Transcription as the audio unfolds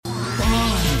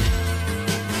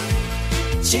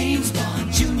James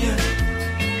Bond Jr.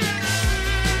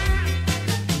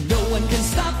 No one can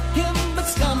stop him, but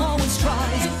scum always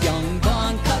tries. Young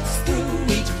Bond cuts through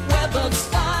each web of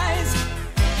spies.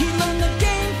 He learned the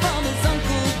game from his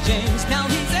Uncle James. Now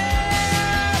he's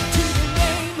heir to the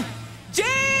name.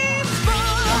 James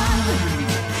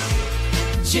Bond.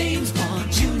 James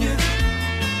Bond Jr.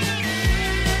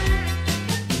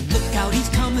 Look out, he's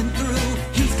coming through.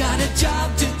 He's got a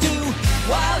job to do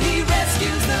while he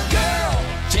rescues the girl.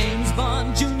 James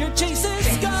Bond Jr. chases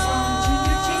scum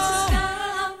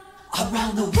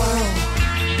around the world.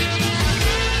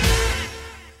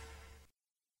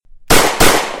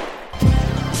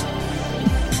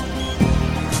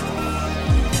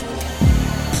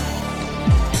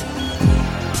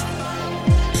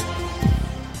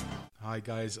 Hi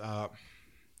guys,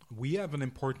 we have an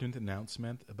important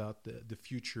announcement about the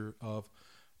future of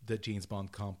the James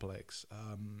Bond complex.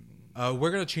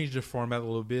 We're going to change the format a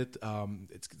little bit.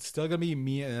 It's still going to be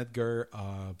me and Edgar.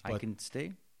 But I can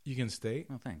stay? You can stay.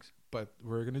 Oh, thanks. But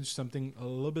we're going to do something a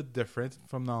little bit different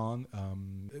from now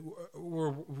on.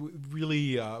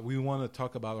 We want to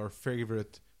talk about our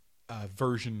favorite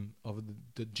version of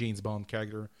the James Bond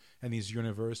character and his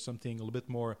universe, something a little bit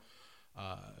more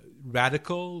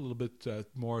radical, a little bit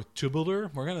more tubular.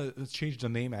 We're going to change the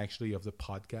name, actually, of the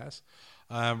podcast.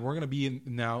 We're going to be in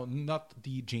now not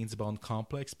the James Bond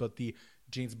complex, but the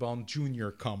James Bond Jr.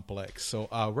 complex. So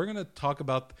we're going to talk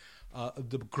about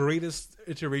the greatest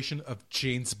iteration of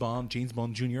James Bond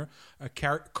Jr.,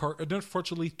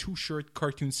 unfortunately too short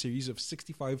cartoon series of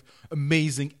 65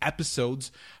 amazing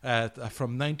episodes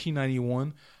from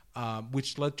 1991,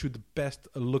 which led to the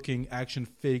best-looking action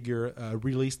figure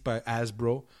released by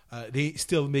Hasbro. They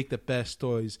still make the best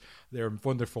toys. They're a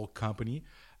wonderful company.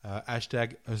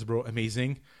 Hashtag Hasbro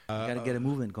amazing. You got to get a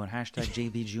movement going. Hashtag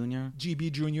JB Jr.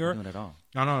 GB Jr. Doing it all.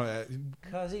 No.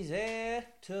 Cause he's heir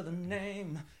to the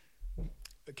name.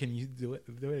 Can you do it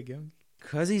again?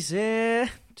 Cause he's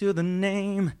heir to the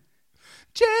name.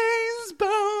 James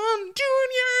Bond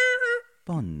Jr.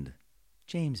 Bond.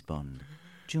 James Bond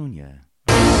Jr.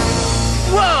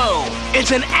 Whoa!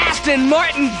 It's an Aston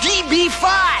Martin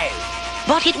DB5!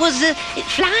 But it was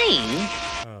flying.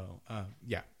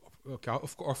 Yeah. Okay.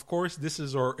 Of course, this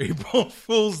is our April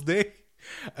Fool's Day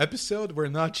episode. We're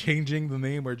not changing the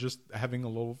name. We're just having a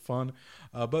little fun.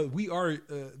 But we are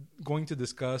going to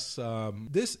discuss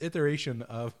this iteration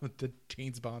of the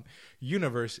James Bond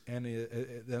universe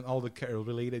and all the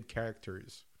related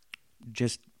characters.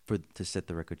 Just to set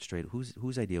the record straight,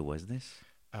 whose idea was this?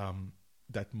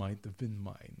 That might have been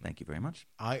mine. Thank you very much.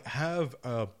 I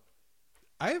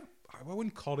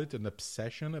wouldn't call it an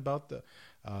obsession about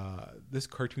this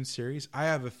cartoon series. I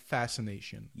have a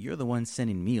fascination. You're the one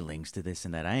sending me links to this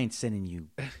and that. I ain't sending you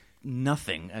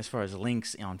nothing as far as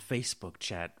links on Facebook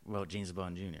chat about James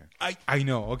Bond Jr. I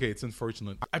know. Okay, it's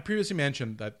unfortunate. I previously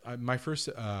mentioned that my first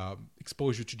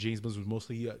exposure to James Bond was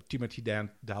mostly Timothy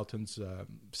Dalton's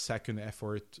second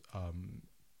effort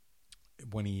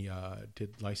when he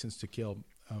did License to Kill.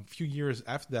 A few years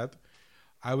after that,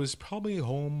 I was probably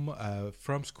home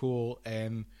from school,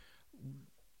 and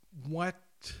what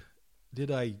did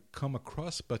I come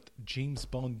across but James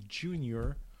Bond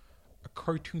Jr., a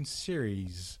cartoon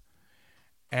series.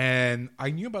 And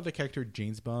I knew about the character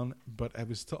James Bond, but I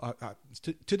was still,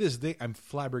 to this day, I'm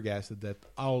flabbergasted that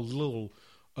how little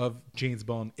of James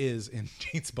Bond is in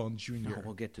James Bond Jr. No,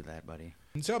 we'll get to that, buddy.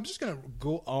 And so I'm just going to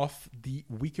go off the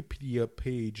Wikipedia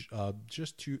page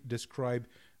just to describe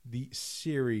the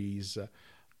series,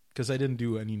 because I didn't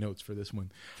do any notes for this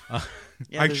one.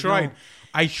 Yeah,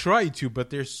 I tried to, but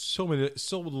there's so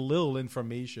little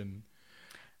information.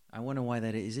 I wonder why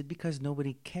that is. Is it because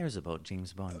nobody cares about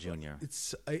James Bond Jr.?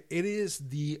 It is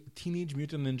the Teenage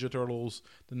Mutant Ninja Turtles,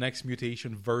 the next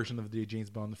mutation version of the James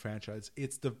Bond franchise.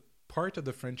 It's the part of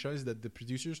the franchise that the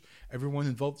producers, everyone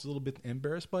involved, is a little bit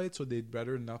embarrassed by it, so they'd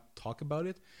rather not talk about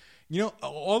it. You know,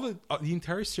 all the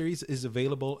entire series is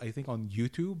available, I think, on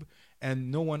YouTube,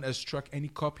 and no one has struck any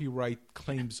copyright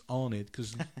claims on it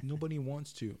because nobody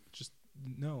wants to.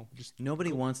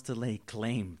 Nobody wants to lay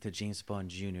claim to James Bond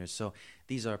Jr. So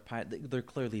they're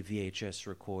clearly VHS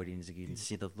recordings. You can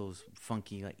see those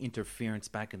funky interference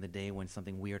back in the day when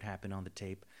something weird happened on the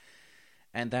tape.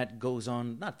 And that goes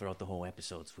on, not throughout the whole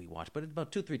episodes we watch, but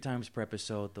about 2-3 times per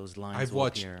episode, those lines I've will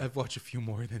appear. I've watched a few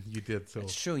more than you did. So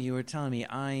it's true. You were telling me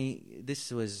this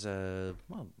was 2-3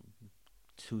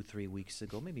 weeks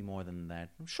ago, maybe more than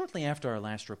that. Shortly after our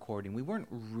last recording, we weren't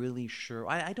really sure.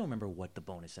 I don't remember what the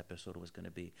bonus episode was going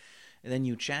to be. And then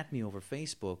you chat me over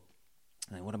Facebook,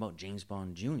 and what about James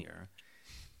Bond Jr.?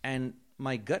 And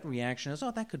my gut reaction is,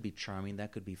 that could be charming,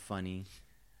 that could be funny.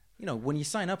 when you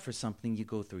sign up for something, you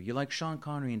go through. You like Sean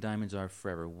Connery and Diamonds Are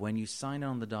Forever. When you sign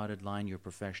on the dotted line, you're a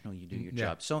professional, you do your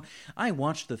job. So I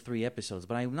watched the 3 episodes,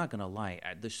 but I'm not going to lie.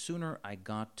 The sooner I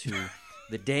got to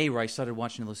the day where I started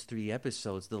watching those 3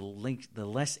 episodes, the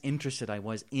less interested I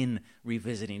was in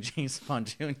revisiting James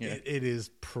Bond Jr. It is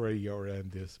pretty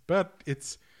horrendous, but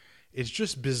it's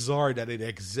just bizarre that it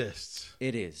exists.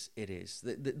 It is.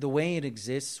 The way it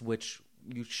exists, which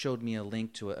you showed me a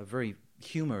link to a very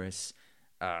humorous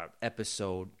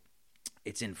episode.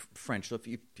 It's in French, so if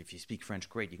you speak French,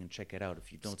 great, you can check it out.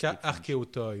 If you don't speak French,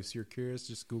 Archaeotoys. You're curious,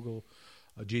 just Google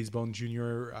James Bond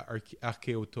Jr.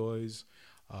 Archaeotoys.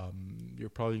 You're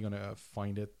probably gonna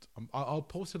find it. I'll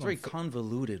post it. It's a very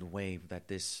convoluted way that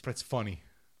this. But it's funny.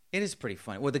 It is pretty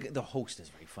funny. Well, the host is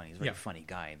very funny. He's a very funny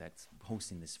guy that's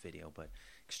hosting this video, but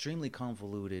extremely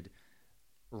convoluted,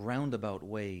 roundabout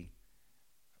way,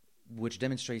 which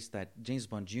demonstrates that James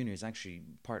Bond Jr. is actually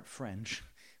part French,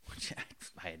 which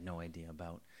I had no idea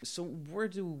about. So where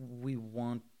do we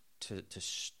want to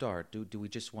start? Do we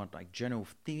just want like general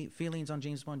feelings on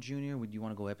James Bond Jr.? Would you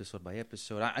want to go episode by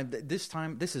episode?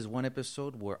 This is one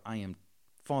episode where I am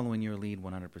following your lead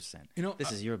 100%.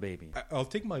 This is your baby. I'll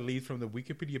take my lead from the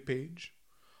Wikipedia page.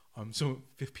 So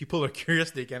if people are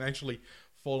curious, they can actually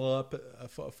follow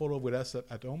with us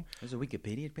at home. There's a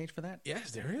Wikipedia page for that?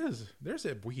 Yes, there is. There's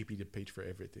a Wikipedia page for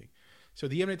everything. So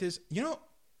the evidence is,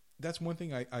 that's one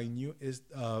thing I knew is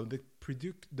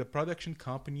the production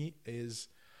company is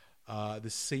the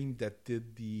same that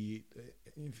did the.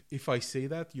 If I say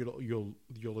that, you'll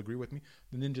agree with me.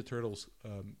 The Ninja Turtles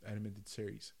animated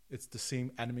series. It's the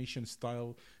same animation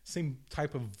style, same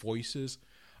type of voices.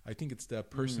 I think it's the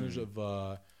personage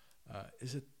of.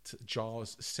 Is it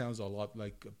Jaws? Sounds a lot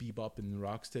like Bebop and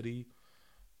Rocksteady.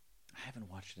 I haven't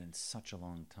watched it in such a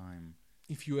long time.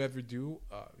 If you ever do,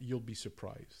 you'll be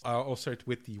surprised. I'll start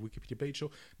with the Wikipedia page.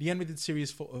 So, the animated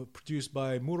series produced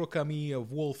by Murakami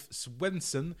Wolf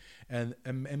Swenson and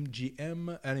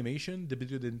MGM Animation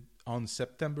debuted on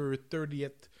September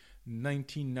 30th,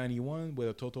 1991, with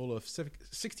a total of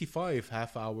 65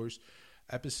 half-hours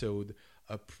episode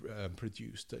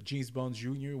produced. James Bond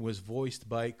Jr. was voiced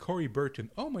by Corey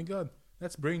Burton. Oh my God,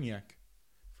 that's Brainiac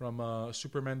from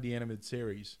Superman the Animated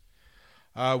Series.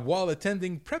 While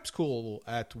attending prep school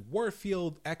at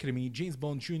Warfield Academy, James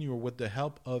Bond Jr., with the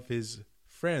help of his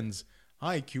friends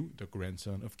IQ, the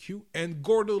grandson of Q, and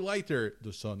Gordo Leiter,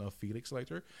 the son of Felix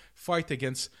Leiter, fight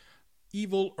against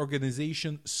evil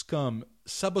organization scum,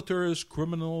 saboteurs,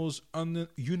 criminals,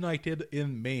 united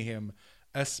in mayhem,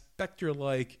 a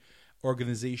spectre-like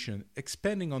organization.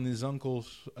 Expanding on his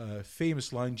uncle's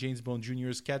famous line, James Bond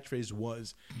Jr.'s catchphrase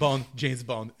was James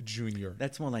Bond Jr.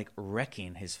 That's more like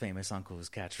wrecking his famous uncle's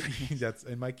catchphrase. That's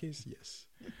in my case, yes.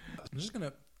 I'm just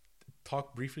gonna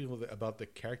talk briefly about the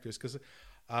characters because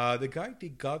the guy they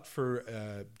got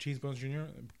for James Bond Jr.,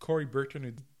 Corey Burton,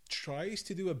 who tries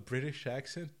to do a British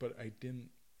accent, but I didn't.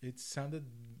 It sounded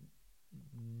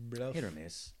hit or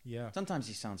miss. Yeah. Sometimes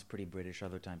he sounds pretty British.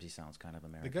 Other times he sounds kind of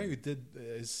American. The guy who did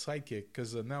his sidekick,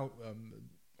 because now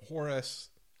Horace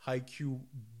Haiku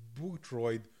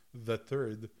Boothroyd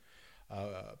III,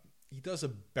 he does a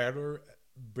better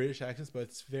British accent, but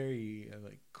it's very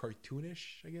like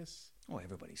cartoonish, I guess. Oh,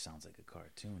 everybody sounds like a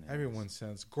cartoon. Everyone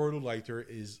sounds. Gordo Leiter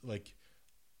is like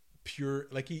pure,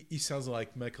 like he sounds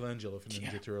like Michelangelo from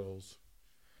Ninja Turtles.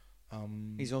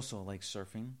 He's also like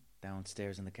surfing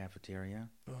downstairs in the cafeteria.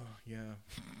 Oh, yeah.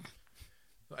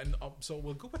 And so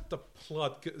we'll go with the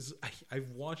plot because I've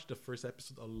watched the first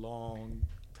episode a long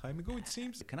time ago, it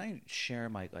seems. Can I share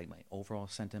my overall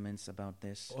sentiments about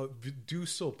this? Do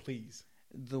so, please.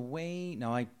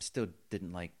 Now I still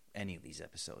didn't like any of these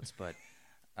episodes, but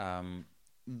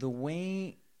the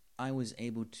way I was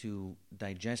able to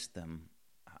digest them,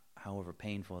 however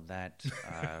painful that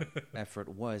effort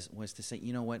was to say,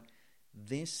 you know what,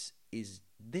 this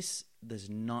does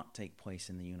not take place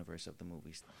in the universe of the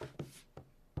movies.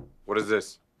 What is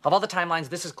this? Of all the timelines,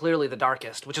 this is clearly the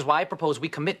darkest, which is why I propose we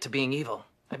commit to being evil.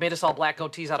 I've made us all black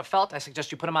goatees out of felt. I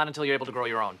suggest you put them on until you're able to grow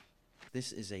your own.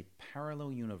 This is a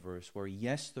parallel universe where,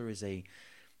 yes, there is a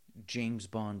James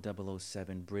Bond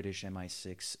 007 British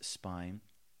MI6 spy.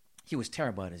 He was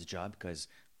terrible at his job because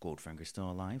Goldfinger's still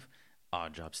alive,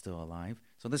 Oddjob's still alive.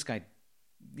 So this guy,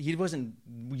 he wasn't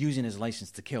using his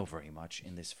license to kill very much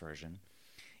in this version.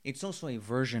 It's also a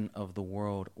version of the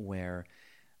world where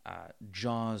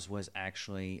Jaws was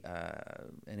actually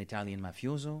an Italian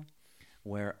mafioso,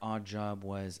 where Oddjob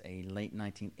was a late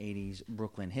 1980s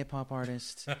Brooklyn hip-hop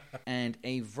artist, and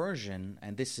a version,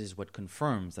 and this is what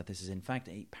confirms that this is in fact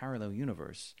a parallel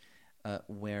universe,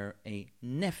 where a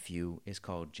nephew is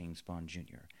called James Bond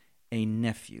Jr. a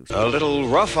nephew. A little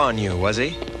rough on you, was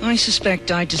he? I suspect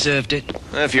I deserved it.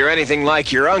 If you're anything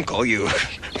like your uncle, you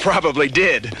probably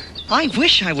did. I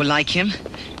wish I were like him.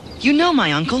 You know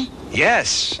my uncle?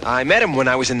 Yes, I met him when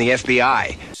I was in the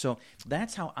FBI. So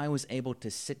that's how I was able to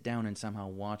sit down and somehow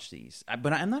watch these.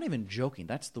 But I'm not even joking.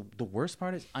 That's the worst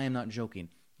part is I am not joking.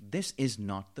 This is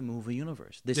not the movie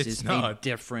universe. This is a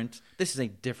different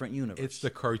universe. It's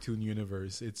the cartoon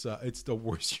universe. It's the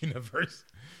worst universe.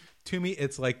 To me,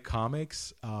 it's like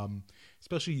comics,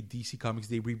 especially DC Comics.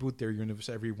 They reboot their universe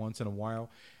every once in a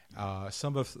while.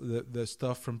 Some of the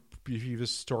stuff from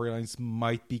previous storylines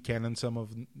might be canon. Some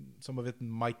of it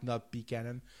might not be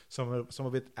canon. Some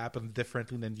of it happened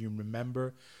differently than you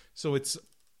remember. So it's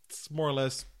more or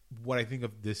less what I think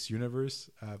of this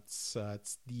universe.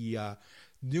 It's the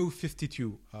New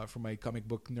 52 for my comic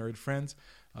book nerd friends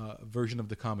version of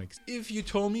the comics. If you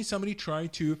told me somebody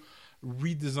tried to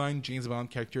redesign James Bond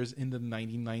characters in the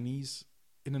 90s,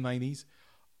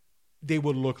 they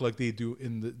would look like they do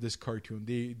in this cartoon.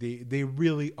 They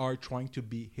really are trying to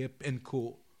be hip and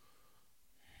cool.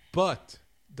 But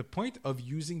the point of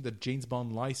using the James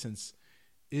Bond license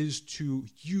is to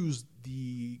use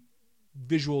the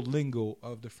visual lingo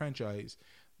of the franchise.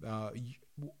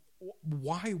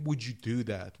 Why would you do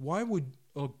that? Why would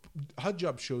Hot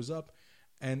Job shows up,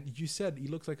 and you said he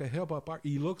looks like a hip hop art.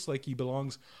 He looks like he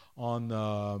belongs on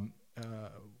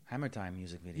Hammer Time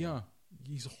music video. Yeah,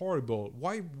 he's horrible.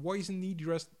 Why isn't he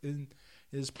dressed in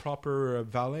his proper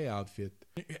valet outfit?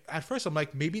 At first, I'm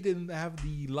like, maybe they didn't have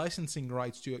the licensing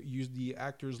rights to use the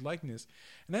actor's likeness.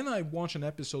 And then I watched an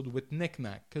episode with Nick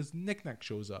Nack, because Nick Nack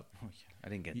shows up. Oh, yeah. I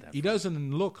didn't get that. He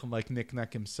doesn't look like Nick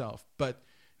Nack himself, but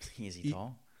is he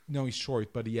tall? No, he's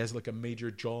short, but he has like a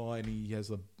major jaw, and he has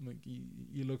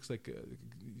he looks like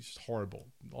he's horrible.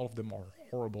 All of them are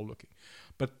horrible looking,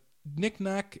 but Nick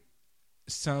Nack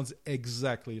sounds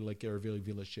exactly like Hervé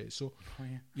Villachet. So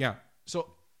yeah. So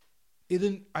it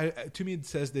didn't. To me, it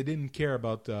says they didn't care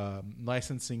about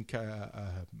licensing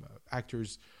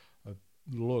actors'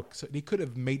 look. So they could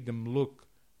have made them look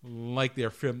like their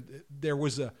film. There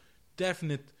was a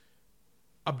definite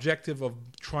objective of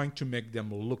trying to make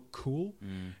them look cool.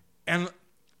 And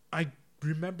I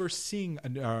remember seeing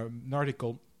an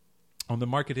article on the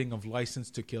marketing of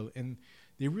License to Kill, and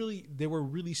they were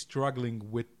really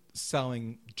struggling with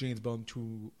selling James Bond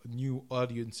to new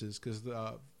audiences, because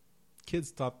the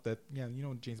kids thought that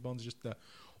James Bond's just the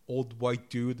old white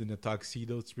dude in a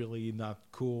tuxedo. It's really not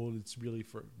cool. It's really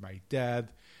for my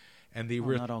dad. And they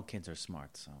were not all kids are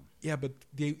smart, so yeah, but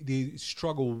they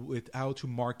struggle with how to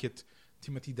market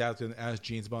Timothy Dalton as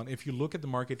James Bond. If you look at the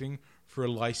marketing for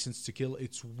License to Kill,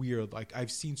 it's weird. Like,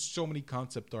 I've seen so many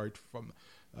concept art from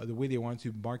the way they wanted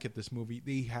to market this movie.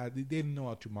 They didn't know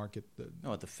how to market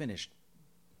the finished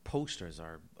posters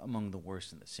are among the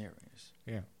worst in the series.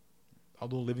 Yeah,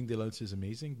 although Living Daylights is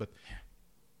amazing, but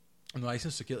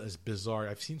License to Kill is bizarre.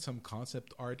 I've seen some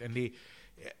concept art, and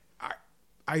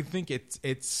I think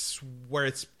it's where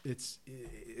it's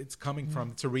coming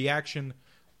from. It's a reaction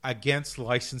against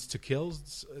License to Kill.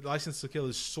 License to Kill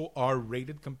is so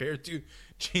R-rated compared to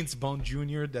James Bond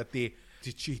Jr. that they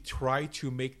try to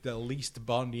make the least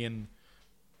Bondian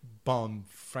Bond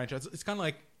franchise. It's kind of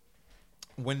like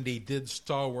when they did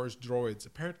Star Wars Droids.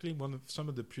 Apparently, some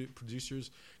of the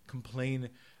producers complained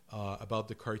about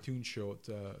the cartoon show,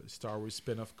 the Star Wars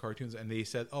spin-off cartoons, and they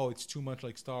said, "Oh, it's too much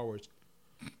like Star Wars."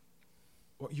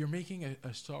 Well, you're making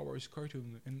a Star Wars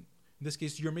cartoon, and in this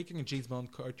case, you're making a James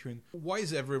Bond cartoon. Why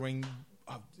is everyone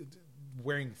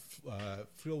wearing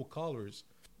fluo colors?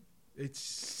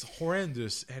 It's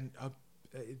horrendous, and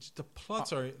the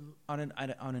plots are on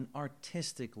an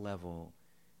artistic level.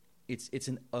 It's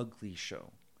an ugly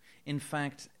show. In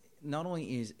fact, not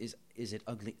only is it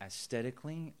ugly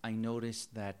aesthetically, I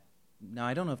noticed that. Now,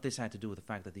 I don't know if this had to do with the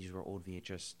fact that these were old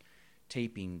VHS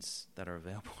tapings that are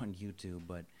available on YouTube,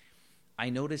 but I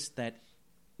noticed that,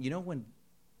 when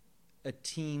a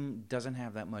team doesn't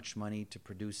have that much money to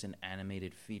produce an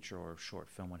animated feature or short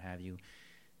film, what have you,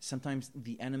 sometimes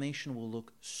the animation will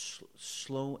look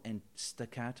slow and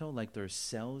staccato, like there's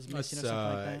cells missing or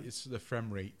something like that. It's the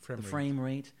frame rate. Frame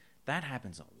rate. That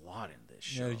happens a lot in this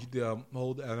show. Yeah, the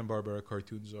old Hanna-Barbera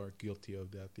cartoons are guilty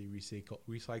of that. They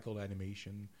recycle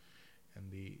animation,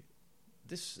 and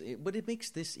but it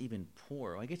makes this even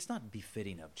poor. Like, it's not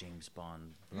befitting of James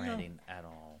Bond branding at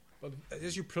all. But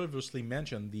as you previously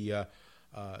mentioned, the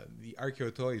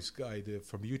Archeo Toys guy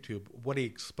from YouTube, what he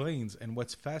explains and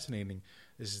what's fascinating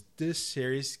is this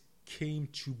series came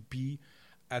to be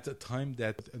at a time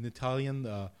that an Italian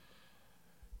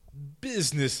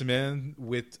businessman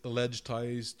with alleged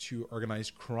ties to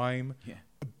organized crime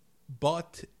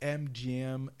bought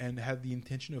MGM and had the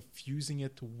intention of fusing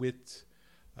it with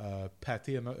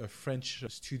Pathé, a French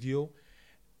studio,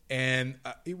 and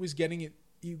it was getting it.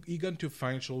 He got into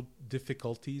financial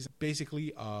difficulties.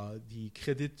 Basically, the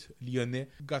Crédit Lyonnais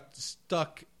got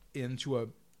stuck into a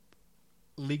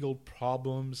legal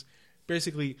problems.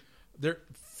 Basically, their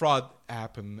fraud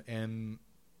happened, and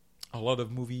a lot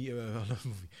of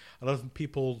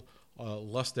people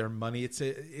lost their money.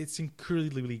 It's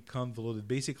incredibly convoluted.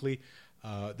 Basically,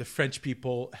 the French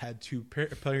people had to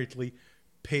apparently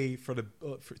pay for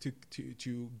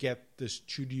to get the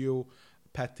studio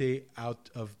Pathé out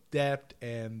of debt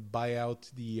and buy out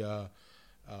the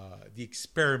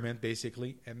experiment,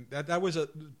 basically. And that was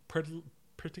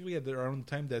particularly at around the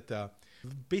time that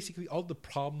basically all the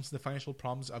problems, the financial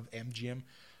problems of MGM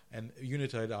and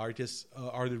United Artists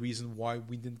are the reason why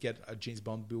we didn't get a James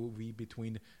Bond movie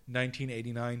between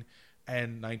 1989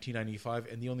 and 1995.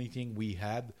 And the only thing we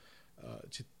had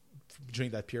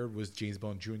during that period was James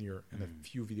Bond Jr. and a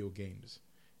few video games,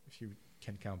 if you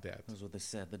can count that. Those were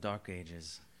the dark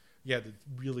ages. Yeah, the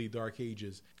really dark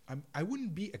ages. I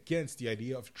wouldn't be against the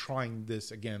idea of trying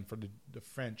this again for the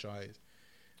franchise.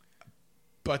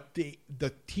 But the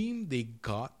team they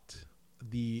got,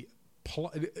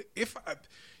 if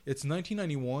it's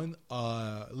 1991,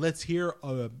 let's hear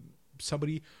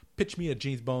somebody pitch me a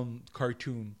James Bond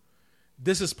cartoon.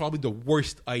 This is probably the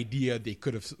worst idea they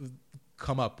could have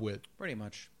come up with. Pretty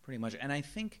much. And I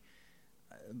think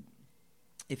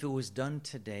if it was done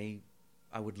today,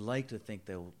 I would like to think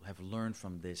they'll have learned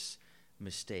from this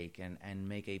mistake and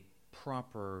make a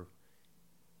proper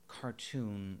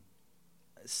cartoon,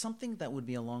 something that would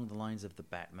be along the lines of the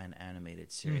Batman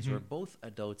animated series, where both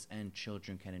adults and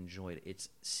children can enjoy it. It's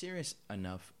serious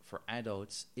enough for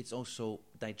adults. It's also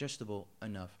digestible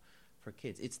enough for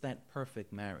kids. It's that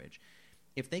perfect marriage.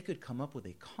 If they could come up with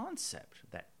a concept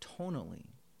that tonally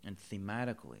and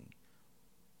thematically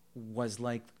was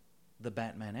like the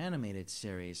Batman animated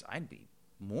series, I'd be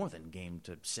more than game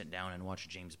to sit down and watch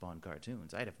James Bond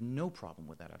cartoons. I'd have no problem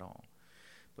with that at all.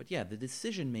 But yeah, the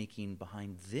decision making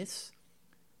behind this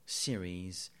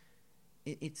series,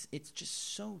 it's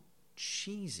just so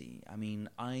cheesy. I mean,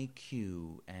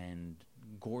 IQ and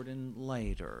Gordon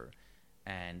Leiter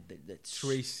and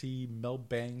Tracy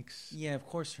Melbanks. Yeah, of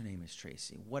course her name is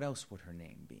Tracy. What else would her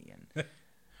name be? And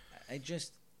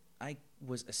I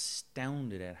was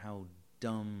astounded at how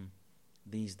dumb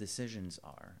these decisions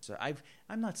are. So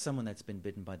I'm not someone that's been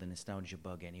bitten by the nostalgia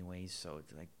bug anyways, so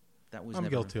it's like that was I'm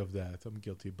guilty of that. I'm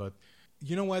guilty. But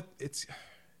you know what? It's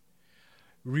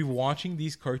rewatching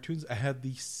these cartoons, I had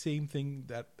the same thing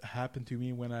that happened to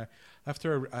me when I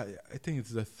think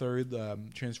it's the third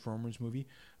Transformers movie.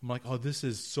 I'm like, oh, this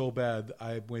is so bad.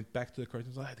 I went back to the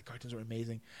cartoons. Oh, the cartoons are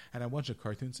amazing. And I watched the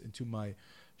cartoons, and to my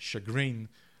chagrin,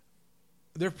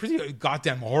 they're pretty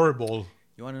goddamn horrible.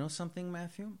 You want to know something,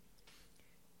 Matthew?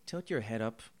 Tilt your head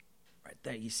up right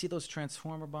there. You see those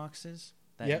Transformer boxes?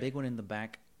 That big one in the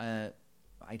back?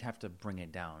 I'd have to bring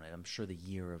it down. I'm sure the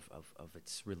year of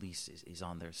its release is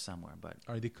on there somewhere. But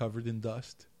are they covered in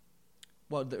dust?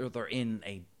 Well, they're in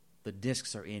the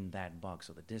discs are in that box,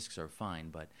 so the discs are fine.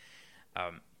 But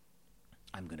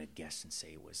I'm gonna guess and say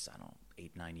it was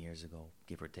 8-9 years ago,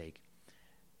 give or take.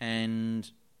 And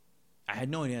I had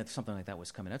no idea that something like that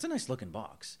was coming. That's a nice looking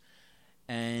box,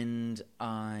 and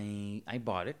I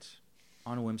bought it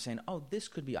on a whim, saying, "Oh, this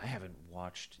could be." I haven't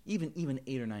watched even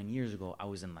 8 or 9 years ago. I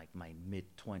was in like my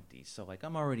mid-20s, so like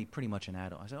I'm already pretty much an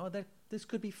adult. I said, "Oh, this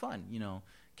could be fun."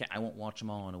 I won't watch them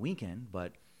all on a weekend,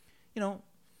 but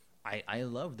I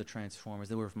love the Transformers.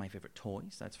 They were my favorite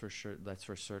toys. That's for sure. That's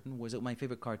for certain. Was it my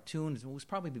favorite cartoon? It was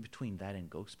probably between that and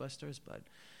Ghostbusters,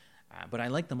 but I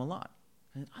liked them a lot.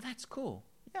 And, oh, that's cool.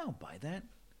 Yeah, I'll buy that.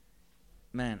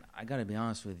 Man, I gotta be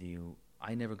honest with you.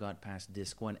 I never got past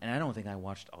disc 1, and I don't think I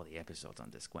watched all the episodes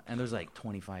on disc 1. And there's like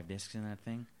 25 discs in that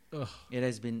thing. Ugh. It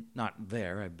has been not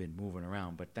there. I've been moving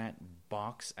around, but that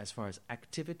box, as far as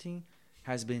activity,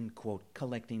 has been, quote,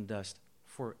 collecting dust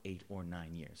for 8 or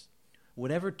 9 years.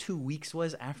 Whatever 2 weeks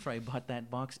was after I bought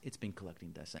that box, it's been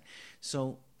collecting dust.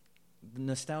 So the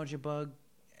nostalgia bug,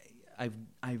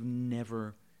 I've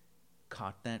never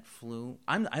caught that flu.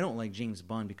 I don't like James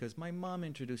Bond because my mom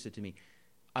introduced it to me.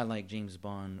 I like James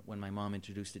Bond when my mom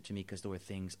introduced it to me because there were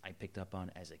things I picked up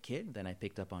on as a kid. Then I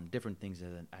picked up on different things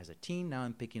as a teen. Now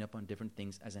I'm picking up on different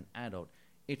things as an adult.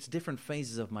 It's different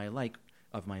phases of my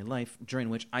life during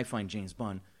which I find James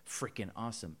Bond freaking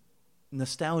awesome.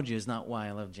 Nostalgia is not why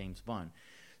I love James Bond.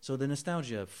 So the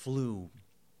nostalgia flu,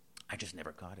 I just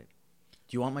never caught it.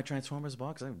 Do you want my Transformers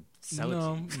box? I would sell it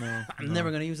to you. No. I'm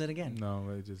never going to use it again. No,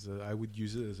 I would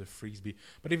use it as a frisbee.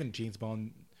 But even James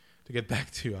Bond, to get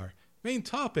back to our main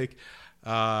topic.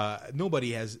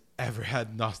 Nobody has ever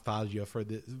had nostalgia for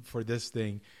this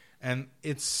thing, and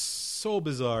it's so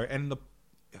bizarre. And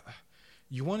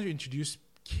you want to introduce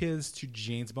kids to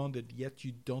James Bond, and yet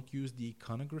you don't use the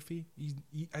iconography.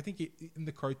 I think in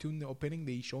the cartoon, the opening,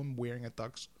 they show him wearing a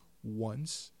tux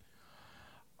once.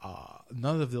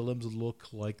 None of the limbs look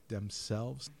like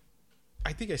themselves.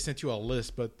 I think I sent you a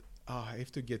list, but I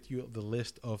have to get you the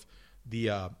list of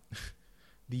the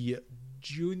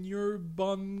junior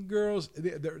Bond girls.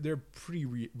 They're pretty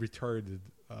retarded.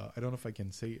 I don't know if I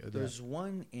can say that. There's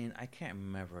one in, I can't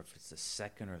remember if it's the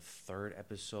second or third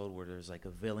episode, where there's like a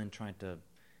villain trying to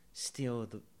steal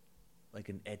like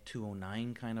an Ed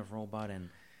 209 kind of robot, and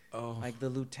like the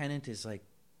lieutenant is like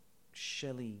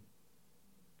Shelly.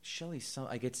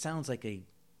 Like it sounds like a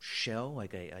shell,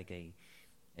 like a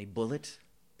bullet.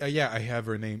 Yeah, I have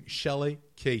her name, Shelley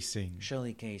Casing.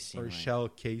 Shelley Casing. Or right. Shell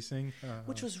Casing.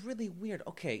 Which was really weird.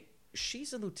 Okay,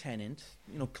 she's a lieutenant.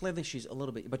 Clearly she's a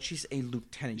little bit, but she's a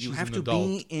lieutenant. You She's have an to adult.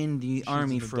 be in the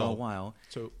army an for a adult. while.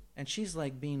 So And she's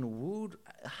like being wooed.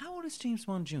 How old is James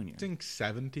Bond Jr.? I think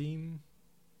 17.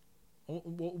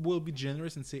 We'll be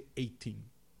generous and say 18.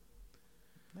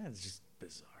 That's just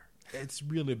bizarre. It's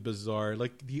really bizarre.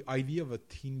 Like, the idea of a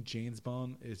teen James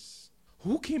Bond is...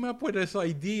 Who came up with this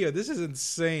idea? This is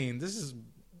insane. This is...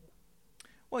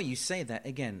 Well, you say that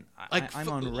again. Like, I'm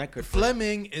on record.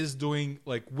 Fleming is doing,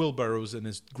 like, wheelbarrows in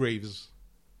his graves.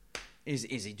 Is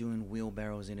he doing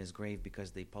wheelbarrows in his grave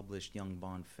because they published Young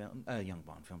Bond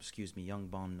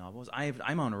novels?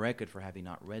 I'm on record for having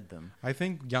not read them. I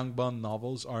think Young Bond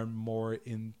novels are more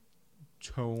in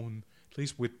tone, at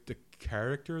least with the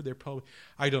character. They're probably...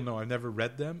 I don't know. I've never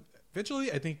read them.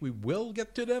 Eventually, I think we will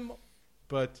get to them,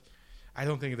 but I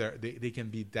don't think they can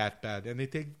be that bad. And they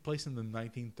take place in the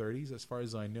 1930s, as far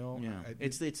as I know. Yeah,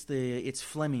 it's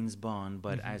Fleming's Bond,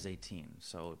 but as a teen.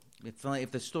 So if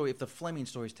the Fleming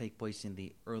stories take place in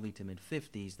the early to mid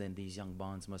 50s, then these young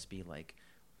Bonds must be like,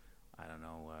 I don't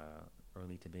know,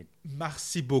 early to mid.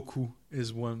 Merci beaucoup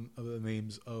is one of the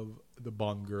names of the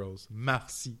Bond girls.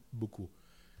 Merci beaucoup.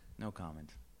 No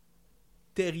comment.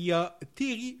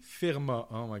 Terry Firma.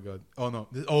 Oh my God. Oh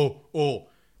no.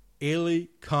 Ailey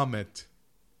Comet.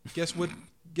 Guess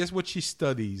what she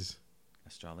studies?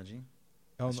 Astrology?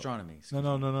 Oh, Astronomy.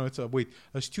 No. It's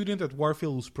a student at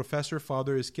Warfield whose professor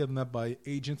father is kidnapped by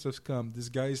agents of scum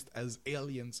disguised as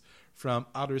aliens from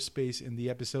outer space in the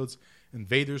episodes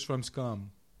Invaders from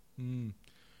Scum.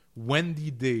 Wendy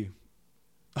Day.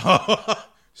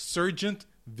 Sergeant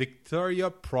Victoria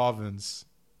Province.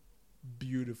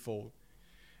 Beautiful.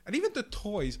 And even the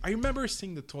toys. I remember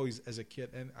seeing the toys as a kid,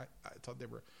 and I thought they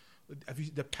were...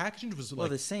 The packaging was like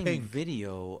the same pink.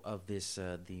 video of this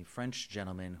the French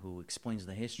gentleman who explains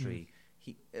the history.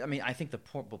 I think the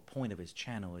point of his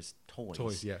channel is toys.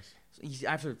 Toys, yes. So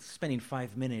after spending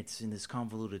 5 minutes in this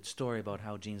convoluted story about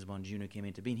how James Bond Jr. came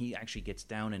into being, he actually gets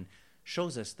down and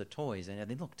shows us the toys, and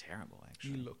they look terrible,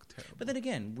 actually. They look terrible. But then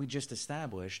again, we just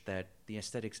established that the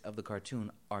aesthetics of the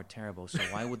cartoon are terrible, so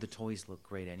why would the toys look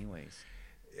great anyways?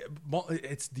 Well,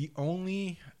 it's the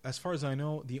only, as far as I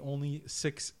know, the only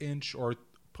 6-inch, or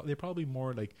they're probably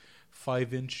more like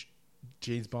 5-inch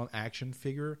James Bond action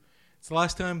figure. It's the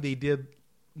last time they did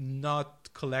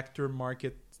not collector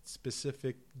market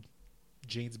specific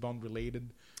James Bond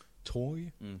related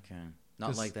toy. Okay.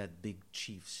 Not like that big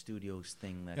Chief Studios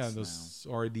thing that's those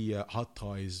or the Hot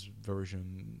Toys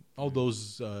version. All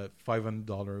those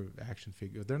 $500 action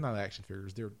figures. They're not action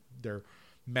figures. They're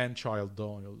man-child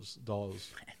dolls.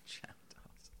 Man-child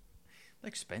dolls. They're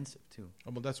expensive too.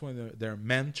 Oh, well, that's why they're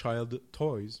man-child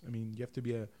toys. I mean, you have to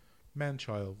be a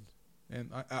man-child, and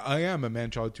I am a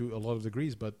man-child to a lot of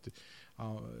degrees, but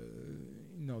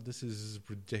this is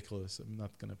ridiculous. I'm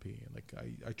not gonna pay. Like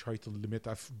I try to limit.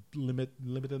 I've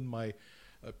limited my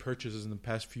purchases in the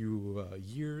past few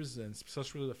years, and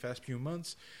especially the past few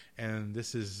months, and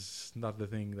this is not the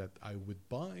thing that I would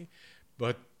buy.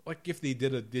 But like if they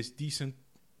did this decent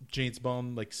James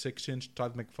Bond, like 6-inch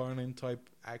Todd McFarlane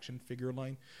type action figure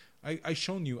line, I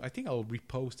shown you. I think I'll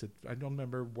repost it. I don't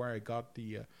remember where I got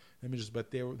the images,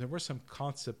 but there were some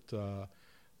concept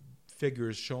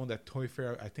figures shown at Toy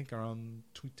Fair. I think around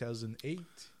 2008.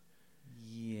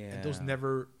 Yeah, and those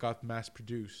never got mass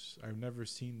produced. I've never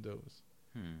seen those,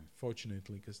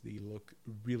 fortunately, because they look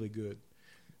really good.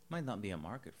 Might not be a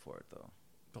market for it though.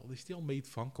 Well, they still made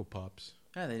Funko Pops.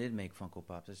 Yeah, they did make Funko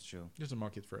Pops. That's true. There's a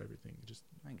market for everything.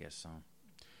 I guess so.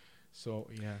 So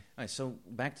yeah. All right. So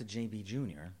back to JB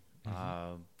Jr.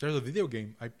 There's a video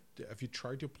game. Have you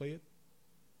tried to play it?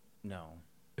 No.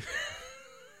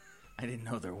 I didn't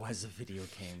know there was a video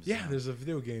game. Yeah, there's a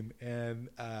video game, and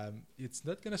it's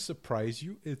not gonna surprise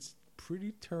you. It's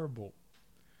pretty terrible.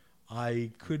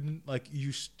 I couldn't, like,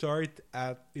 you start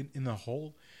in a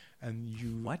hole, and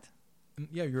you What?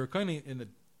 Yeah, you're kind of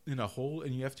in a hole,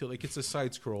 and you have to, like, it's a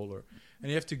side scroller, and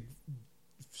you have to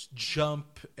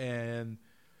jump, and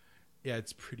yeah,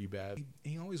 it's pretty bad.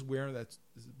 He always wears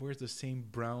the same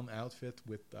brown outfit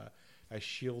with a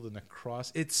shield and a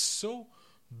cross. It's so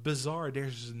bizarre.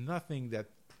 There's nothing that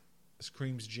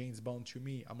screams James Bond to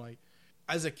me. I'm like,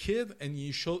 as a kid, and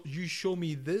you show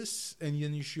me this, and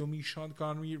then you show me Sean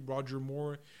Connery, Roger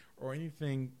Moore, or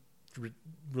anything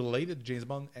related to James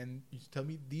Bond, and you tell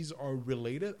me these are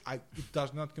related, it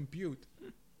does not compute.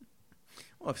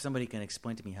 Well, if somebody can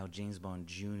explain to me how James Bond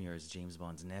Jr. is James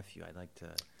Bond's nephew, I'd like to...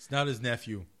 It's not his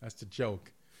nephew. That's the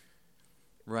joke.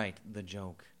 Right, the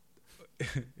joke.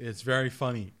 It's very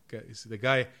funny. The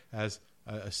guy has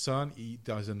a son. He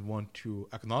doesn't want to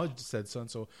acknowledge said son.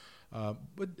 So,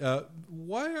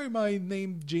 why am I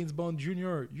named James Bond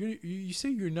Jr.? You say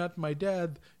you're not my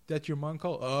dad, that you're my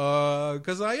uncle.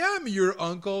 Because I am your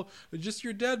uncle. Just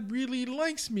your dad really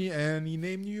likes me, and he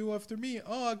named you after me.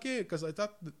 Oh, okay. Because I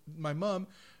thought my mom,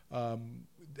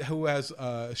 who has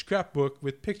a scrapbook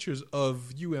with pictures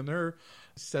of you and her,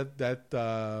 said that,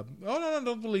 no,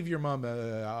 don't believe your mom.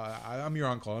 I'm your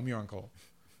uncle.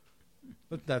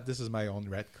 But this is my own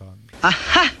retcon.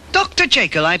 Aha! Dr.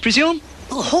 Jekyll, I presume?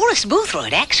 Oh, Horace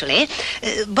Boothroyd, actually.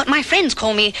 But my friends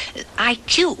call me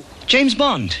IQ. James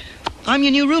Bond. I'm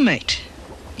your new roommate.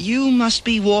 You must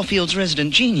be Warfield's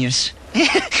resident genius.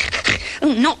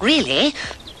 Not really,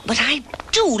 but I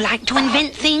do like to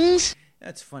invent things.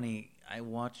 That's funny. I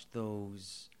watched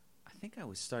those... I think I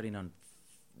was starting on...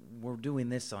 We're doing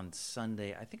this on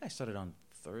Sunday. I think I started on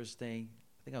Thursday.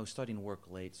 I think I was starting work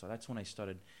late, so that's when I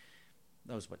started...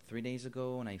 That was, 3 days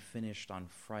ago, and I finished on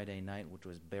Friday night, which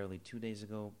was barely 2 days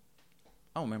ago.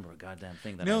 I don't remember a goddamn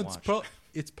thing that I watched.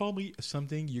 It's probably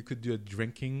something you could do a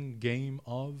drinking game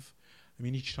of. I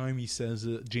mean, each time he says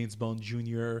James Bond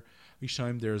Jr., each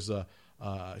time there's a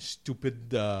stupid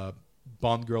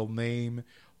Bond girl name,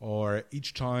 or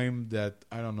each time that,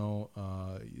 I don't know,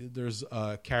 there's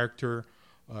a character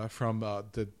from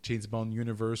the James Bond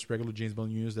universe, regular James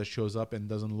Bond universe, that shows up and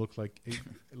doesn't look like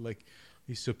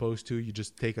he's supposed to. You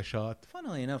just take a shot.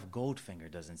 Funnily enough, Goldfinger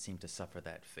doesn't seem to suffer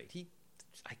that fate.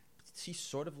 He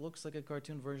sort of looks like a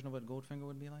cartoon version of what Goldfinger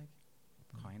would be like.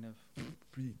 Kind of.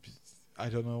 I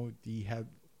don't know. He had,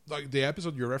 like, the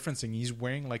episode you're referencing, he's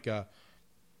wearing like a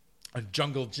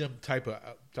jungle gym type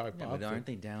outfit. But aren't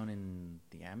they down in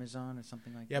the Amazon or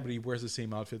something like that? Yeah, but he wears the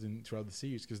same outfit throughout the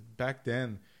series, because back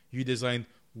then you designed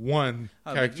one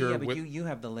character. But you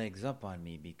have the legs up on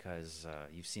me because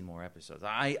you've seen more episodes.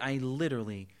 I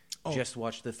literally just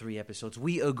watched the 3 episodes.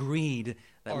 We agreed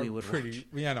that we would watch.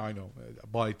 Yeah, no, I know.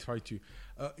 But I tried to.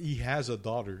 He has a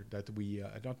daughter that we...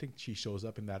 I don't think she shows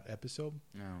up in that episode.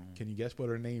 No. Can you guess what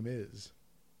her name is?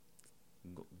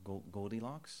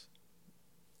 Goldilocks?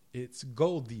 It's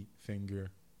Goldie Finger.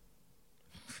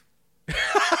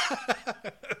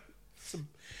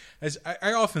 As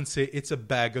I often say, it's a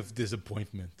bag of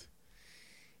disappointment.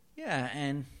 Yeah,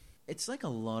 and it's like a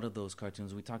lot of those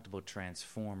cartoons. We talked about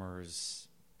Transformers,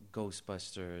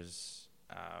 Ghostbusters,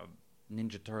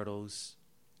 Ninja Turtles.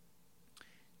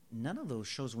 None of those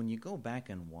shows, when you go back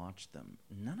and watch them,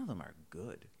 none of them are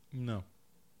good. No.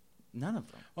 None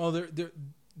of them. Oh,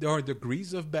 there are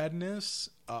degrees of badness.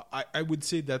 I would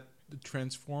say that the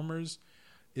Transformers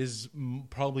is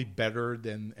probably better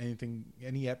than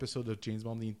any episode of James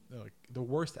Bond. The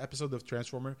worst episode of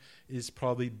Transformer is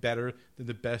probably better than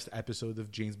the best episode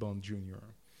of James Bond Jr.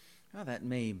 Well, that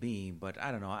may be, but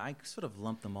I don't know. I sort of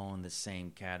lump them all in the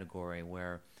same category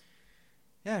where,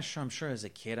 yeah, sure, I'm sure as a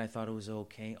kid I thought it was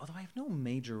okay, although I have no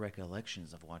major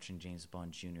recollections of watching James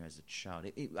Bond Jr. as a child.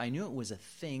 I knew it was a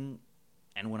thing,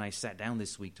 and when I sat down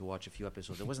this week to watch a few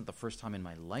episodes, it wasn't the first time in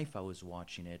my life I was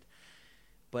watching it.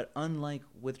 But unlike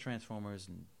with Transformers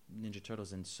and Ninja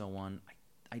Turtles and so on,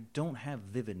 I don't have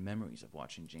vivid memories of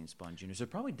watching James Bond Jr. So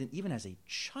probably even as a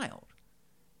child,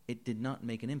 it did not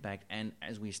make an impact. And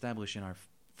as we established in our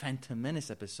Phantom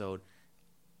Menace episode,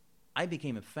 I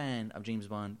became a fan of James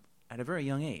Bond at a very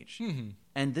young age. Mm-hmm.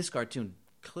 And this cartoon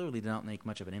clearly did not make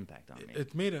much of an impact on me.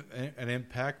 It made an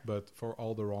impact, but for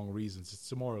all the wrong reasons.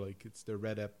 It's more like it's the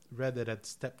redheaded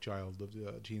stepchild of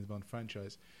the James Bond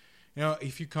franchise. You know,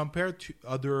 if you compare to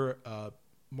other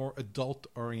more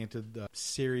adult-oriented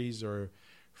series or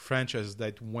franchises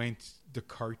that went the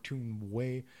cartoon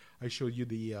way, I showed you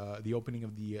the opening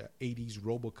of the 80s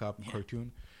RoboCop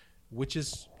cartoon, which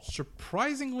is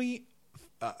surprisingly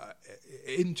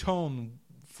in tone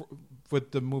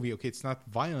with the movie. Okay, it's not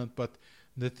violent, but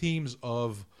the themes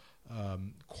of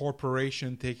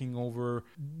corporation taking over.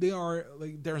 They are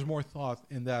like there's more thought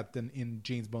in that than in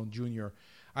James Bond Jr.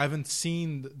 I haven't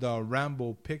seen the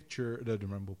Rambo picture, the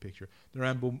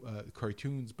Rambo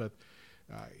cartoons, but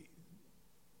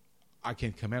I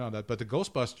can't comment on that. But the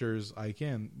Ghostbusters, I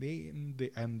can.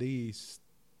 They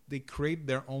create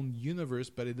their own universe,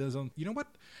 but it doesn't. You know what?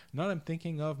 Now I'm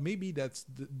thinking of, maybe that's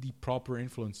the proper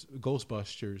influence,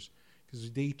 Ghostbusters,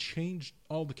 because they changed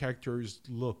all the characters'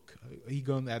 look.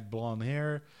 Egon had blonde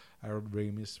hair, Harold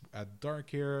Ramis had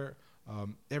dark hair.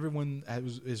 Everyone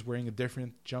is wearing a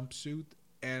different jumpsuit,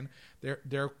 and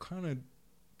they're kind of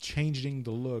changing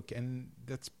the look, and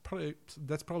that's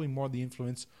probably more the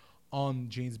influence on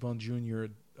James Bond Jr.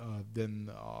 Than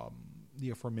the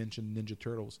aforementioned Ninja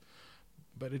Turtles.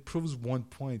 But it proves one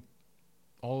point: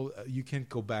 you can't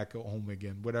go back home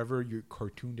again. Whatever your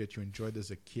cartoon that you enjoyed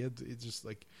as a kid, it's just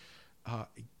like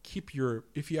if you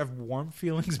have warm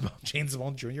feelings about James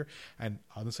Bond Jr. And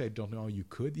honestly, I don't know how you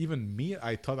could. Even me,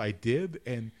 I thought I did,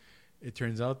 and it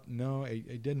turns out no, I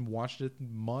didn't watch it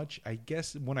much. I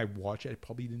guess when I watched it, I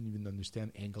probably didn't even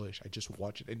understand English. I just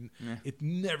watched it, and it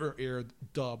never aired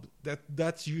dubbed.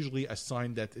 That's usually a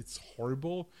sign that it's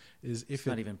horrible. Is if it's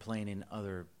not even playing in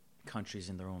other countries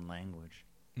in their own language.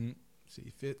 See,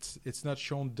 if it's not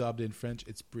shown dubbed in French,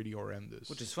 it's pretty horrendous.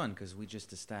 Which is fun because we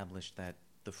just established that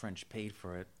the French paid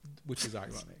for it, which is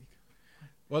ironic.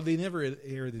 Well, they never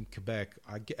aired in Quebec.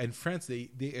 In France,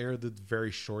 they aired it very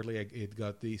shortly.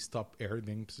 They stopped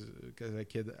airing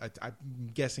because I'm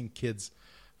guessing kids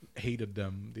hated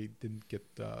them. They didn't get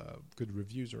good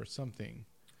reviews or something.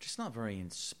 Just not very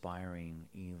inspiring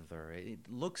either. It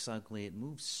looks ugly. It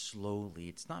moves slowly.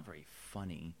 It's not very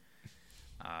funny.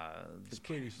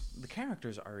 The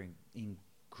characters are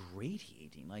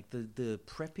ingratiating. Like the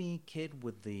preppy kid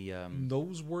with the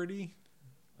noseworthy.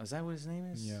 Is that what his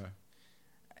name is? Yeah.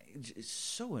 It's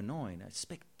so annoying. It's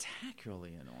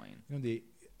spectacularly annoying.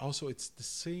 It's the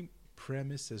same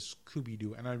premise as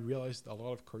Scooby-Doo, and I realized a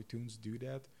lot of cartoons do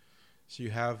that. So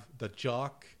you have the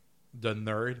jock, the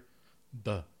nerd,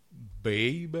 the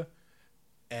babe,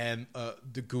 and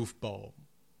the goofball.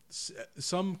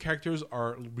 Some characters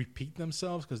repeat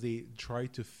themselves because they try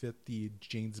to fit the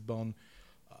James Bond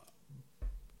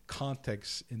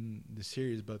context in the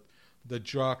series, but the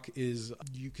jock is,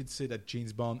 you could say that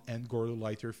James Bond and Gordo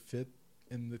Lighter fit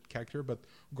in the character, but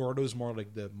Gordo is more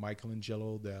like the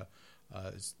Michelangelo,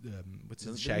 what's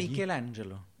his Shaggy?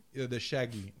 Michelangelo. Yeah, the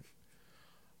Shaggy.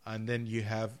 And then you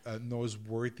have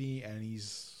Noseworthy, and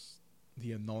he's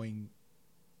the annoying.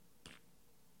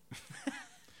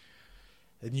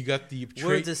 And you got the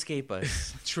words escape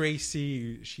us.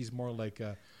 Tracy, she's more like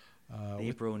a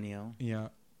April O'Neil. Yeah,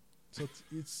 so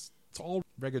it's all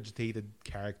regurgitated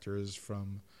characters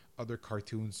from other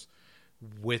cartoons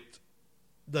with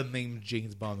the name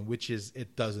James Bond, which is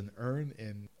it doesn't earn,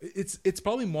 and it's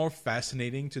probably more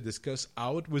fascinating to discuss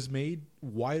how it was made,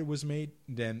 why it was made,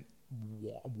 than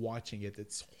watching it.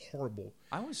 It's horrible.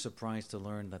 I was surprised to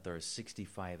learn that there are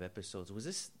 65 episodes. Was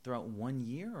this throughout 1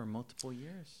 year or multiple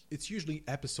years? It's usually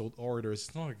episode orders.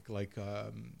 It's not like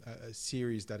a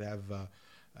series that have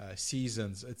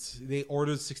seasons. They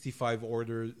ordered 65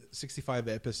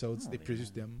 episodes. They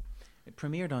produced them. It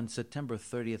premiered on September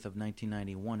 30th of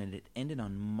 1991, and it ended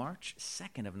on March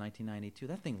 2nd of 1992.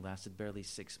 That thing lasted barely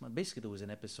 6 months. Basically, there was an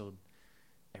episode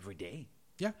every day.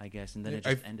 Yeah, I guess, and then it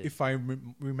just ended. If I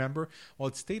remember, well,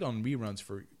 it stayed on reruns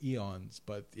for eons,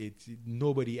 but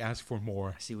nobody asked for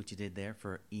more. I see what you did there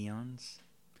for eons.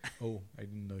 Oh, I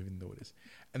didn't even notice.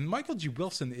 And Michael G.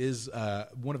 Wilson is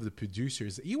one of the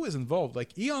producers. He was involved.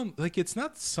 Like Eon, like it's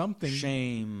not something.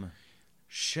 Shame.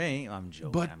 I'm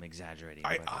joking. But I'm exaggerating.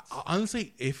 I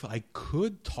honestly, if I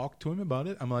could talk to him about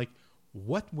it, I'm like,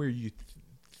 what were you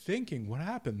thinking? What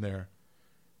happened there?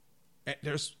 And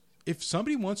if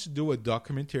somebody wants to do a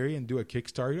documentary and do a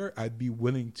Kickstarter, I'd be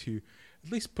willing to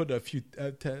at least put a few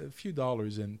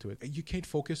dollars into it. You can't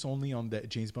focus only on the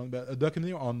James Bond, but a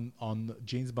documentary on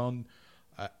James Bond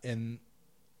and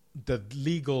the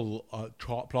legal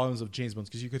problems of James Bond,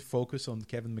 because you could focus on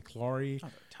Kevin McClory. Oh, there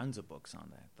are tons of books on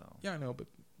that, though. Yeah, I know, but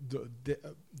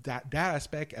that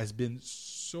aspect has been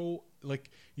so,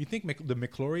 like, you think the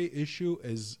McClory issue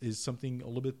is something a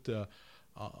little bit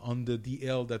on the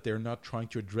DL that they're not trying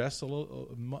to address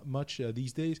much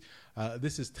these days.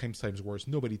 This is 10 times worse.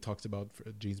 Nobody talks about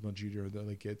James Bond Jr.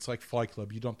 Like, it's like Fight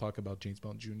Club. You don't talk about James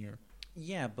Bond Jr.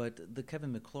 Yeah, but the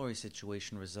Kevin McClory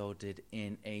situation resulted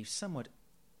in a somewhat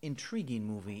intriguing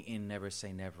movie in Never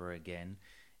Say Never Again.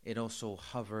 It also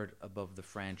hovered above the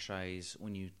franchise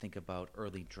when you think about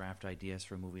early draft ideas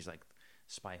for movies like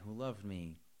Spy Who Loved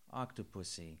Me,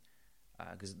 Octopussy,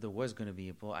 because there was going to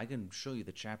be I can show you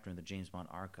the chapter in the James Bond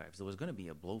archives. There was going to be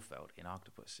a Blofeld in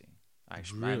Octopussy.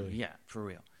 Really? Yeah, for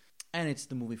real. And it's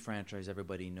the movie franchise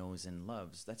everybody knows and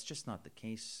loves. That's just not the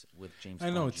case with James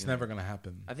Bond. I know it's Jr. never going to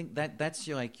happen. I think that's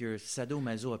your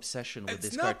sadomaso obsession with It's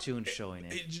this not- cartoon showing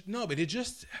it. No, but it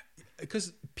just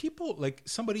because people like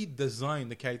somebody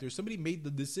designed the characters, somebody made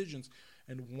the decisions,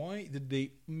 and why did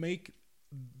they make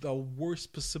the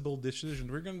worst possible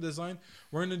decision? We're going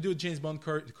to do a James Bond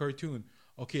cartoon.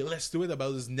 Okay, let's do it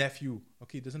about his nephew.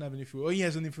 Okay, he doesn't have a nephew. Oh, he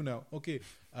has a nephew now. Okay,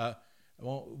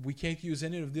 well, we can't use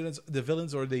any of the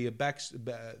villains or the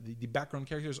background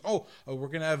characters. We're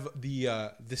gonna have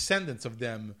the descendants of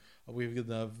them. We're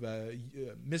gonna have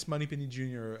Miss Moneypenny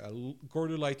Jr.,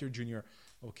 Gordon Lighter Jr.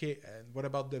 Okay, and what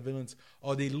about the villains?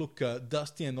 Oh, they look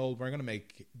dusty and old. We're gonna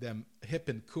make them hip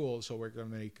and cool. So we're gonna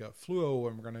make Fluo,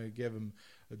 and we're gonna give him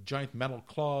giant metal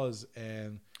claws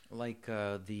and Like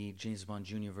the James Bond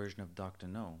Jr. version of Dr.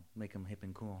 No. Make him hip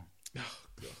and cool.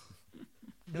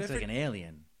 Looks like an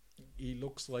alien. He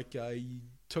looks like he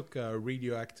took a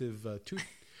radioactive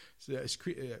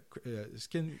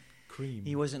skin cream.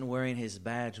 He wasn't wearing his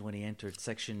badge when he entered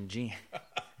Section G.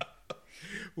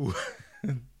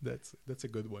 That's a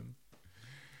good one.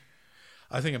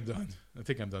 I think I'm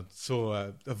done.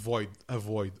 So avoid.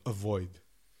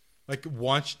 Like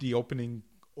watch the opening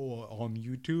on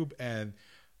YouTube and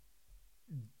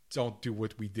don't do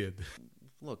what we did.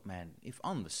 Look, man, if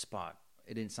on the spot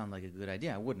it didn't sound like a good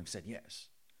idea, I wouldn't have said yes.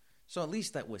 So at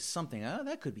least that was something.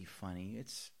 That could be funny.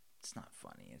 It's not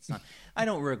funny. It's not. I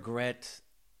don't regret.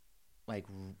 Like,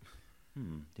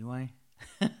 do I?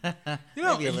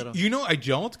 Maybe a little. I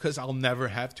don't, because I'll never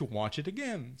have to watch it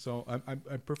again. So I'm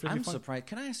perfectly fine. I'm surprised.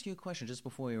 Can I ask you a question just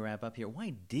before we wrap up here?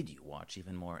 Why did you watch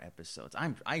even more episodes?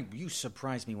 You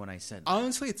surprised me when I said that.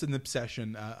 Honestly, it's an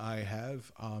obsession I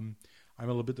have. I'm a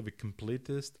little bit of a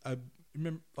completist. I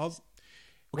remember.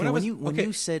 When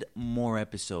you said more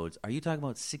episodes, are you talking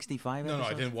about 65 episodes? No,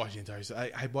 I didn't watch the entire.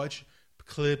 I watched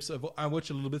clips. I watched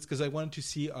a little bit because I wanted to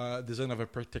see design of a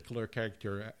particular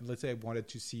character. Let's say I wanted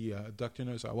to see Dr.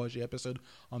 No, so I watched the episode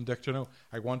on Dr. No.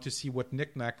 I wanted to see what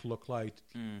Knick Knack looked like,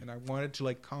 and I wanted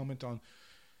to comment on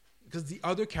because the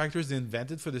other characters they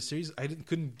invented for the series, I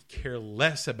couldn't care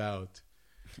less about.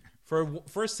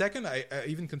 For a second, I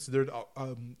even considered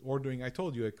ordering. I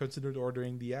told you I considered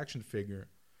ordering the action figure.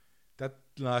 That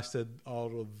lasted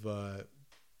out of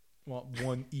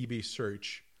one eBay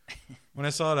search. When I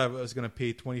saw that I was going to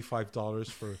pay $25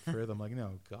 for it, I'm like,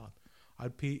 no, God,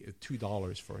 I'd pay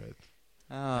 $2 for it.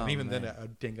 And even then, I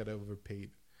think I'd overpaid.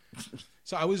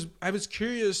 So I was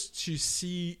curious to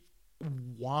see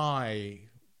why,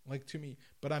 to me.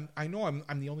 But I know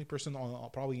I'm the only person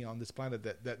probably on this planet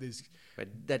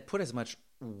that put as much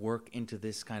work into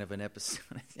this kind of an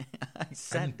episode. I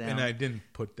sat down and I didn't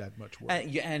put that much work.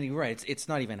 And you're right. It's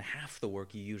not even half the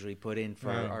work you usually put in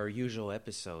for our usual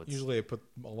episodes. Usually I put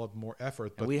a lot more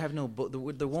effort. But we have no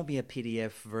there won't be a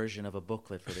PDF version of a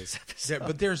booklet for this episode.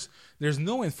 But there's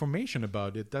no information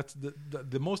about it. That's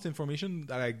the most information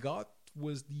that I got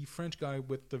was the French guy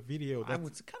with the video. It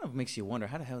kind of makes you wonder,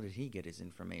 how the hell did he get his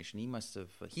information? He must have.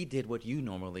 He did what you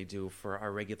normally do for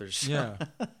our regular show.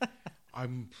 Yeah.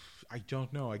 I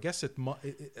don't know. I guess it's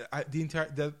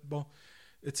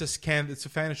a scandal. It's a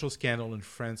financial scandal in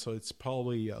France, so it's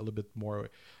probably a little bit more.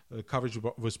 Coverage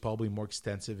was probably more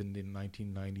extensive in the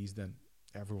 1990s than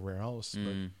everywhere else.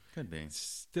 But could be.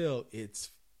 Still,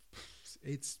 it's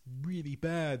really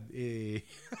bad.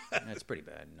 That's pretty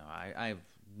bad. No, I have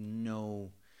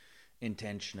no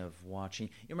intention of watching.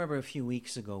 You remember a few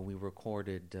weeks ago we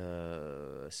recorded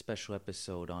a special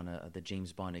episode on the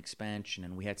James Bond expansion,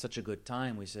 and we had such a good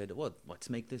time. We said, well, let's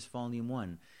make this volume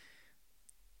 1.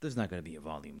 There's not going to be a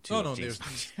volume 2. No, there's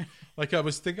I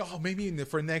was thinking, maybe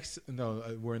for next. No,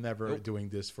 we're never doing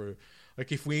this for.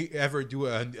 If we ever do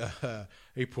a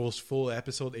April's Fool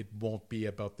episode, it won't be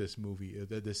about this movie,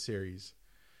 this series.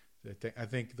 I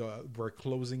think we're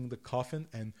closing the coffin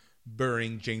and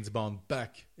burying James Bond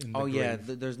back in the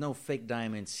grave. There's no fake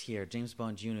diamonds here. James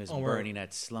Bond Jr. is burning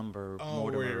at Slumber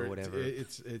Mortimer or whatever.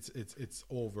 It's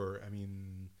over. I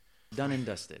mean, done and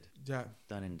dusted. Yeah,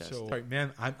 done and dusted. So,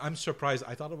 man, I'm surprised.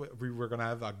 I thought we were gonna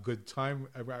have a good time.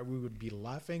 We would be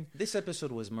laughing. This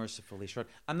episode was mercifully short.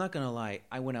 I'm not gonna lie.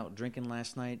 I went out drinking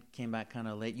last night. Came back kind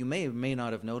of late. You may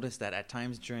not have noticed that at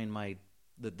times during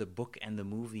the book and the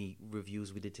movie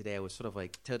reviews we did today, I was sort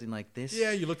of tilting like this.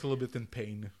 Yeah, you looked a little bit in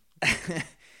pain.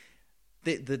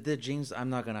 the James, I'm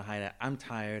not gonna hide it. I'm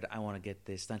tired. I want to get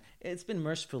this done. It's been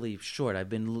mercifully short.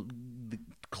 The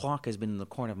clock has been in the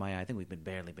corner of my eye. I think we've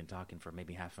barely been talking for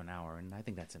maybe half an hour, and I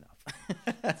think that's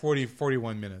enough.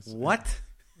 41 minutes. What?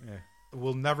 Yeah.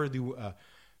 we'll never do a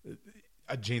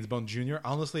James Bond Jr.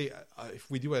 Honestly, if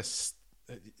we do April's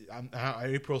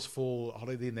Fool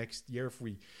holiday next year, if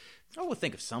we... Oh, we'll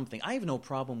think of something. I have no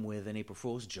problem with an April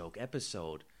Fool's joke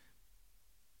episode.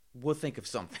 We'll think of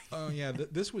something. Oh, yeah.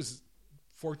 This was,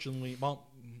 fortunately... Well,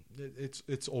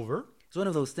 it's over. It's one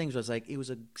of those things where it's like,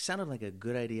 sounded like a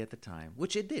good idea at the time,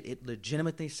 which it did. It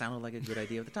legitimately sounded like a good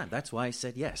idea at the time. That's why I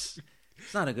said yes.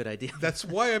 It's not a good idea. That's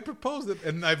why I proposed it.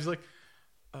 And I was like,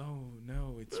 oh,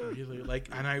 no, it's really like...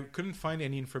 And I couldn't find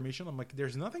any information. I'm like,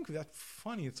 there's nothing that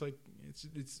funny. It's like,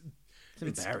 it's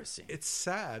embarrassing. It's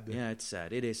sad. Yeah, it's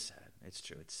sad. It is sad. It's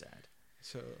true. It's sad.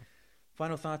 So...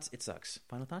 Final thoughts? It sucks.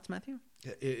 Final thoughts, Matthew?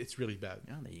 It's really bad.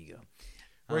 Oh, there you go.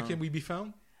 Where can we be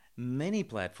found? Many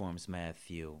platforms,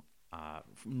 Matthew.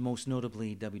 Most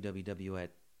notably, www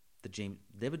at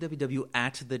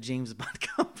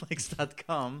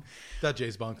thejamesbondcomplex.com.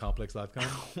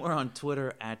 JamesBondComplex.com. We're on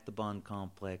Twitter at the Bond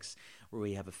Complex, where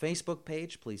we have a Facebook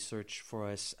page. Please search for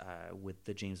us with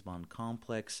the James Bond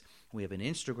Complex. We have an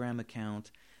Instagram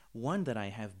account, one that I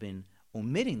have been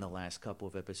omitting the last couple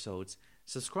of episodes.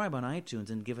 Subscribe on iTunes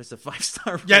and give us a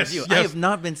 5-star review. Yes. I have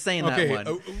not been saying that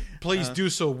one. Please do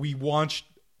so. We watched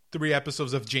 3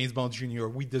 episodes of James Bond Jr.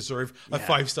 We deserve a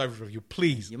 5-star review.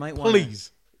 Please. You might want to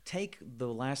take the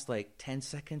last 10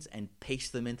 seconds and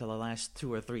paste them into the last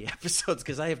 2 or 3 episodes,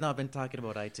 because I have not been talking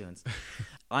about iTunes.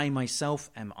 I myself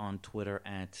am on Twitter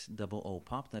at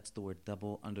 @OOPop. That's the word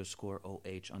 _OH_pop.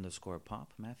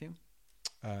 Matthew?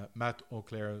 Matt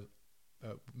Auclair.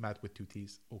 Matt with 2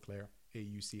 T's. Auclair.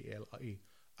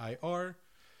 AUCLAIR.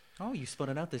 Oh, you spelled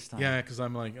it out this time. Yeah, because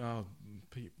I'm like,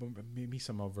 maybe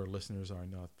some of our listeners are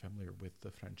not familiar with the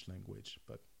French language,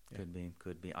 but yeah.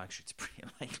 Could be. Actually, it's pretty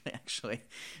likely, actually.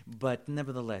 But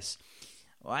nevertheless,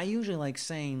 I usually like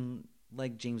saying,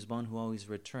 like James Bond, who always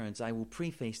returns. I will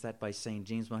preface that by saying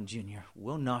James Bond Jr.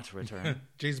 will not return.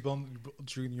 James Bond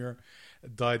Jr.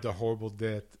 died a horrible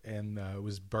death and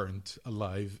was burnt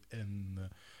alive, and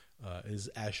his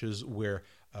ashes were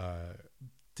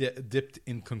dipped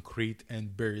in concrete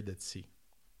and buried at sea.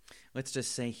 Let's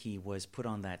just say he was put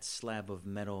on that slab of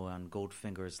metal on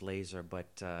Goldfinger's laser,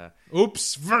 but...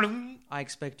 Oops! I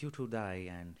expect you to die,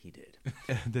 and he did.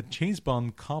 The James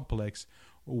Bond Complex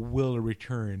will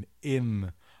return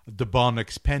in the Bond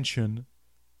Expansion,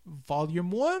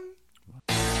 Volume 1.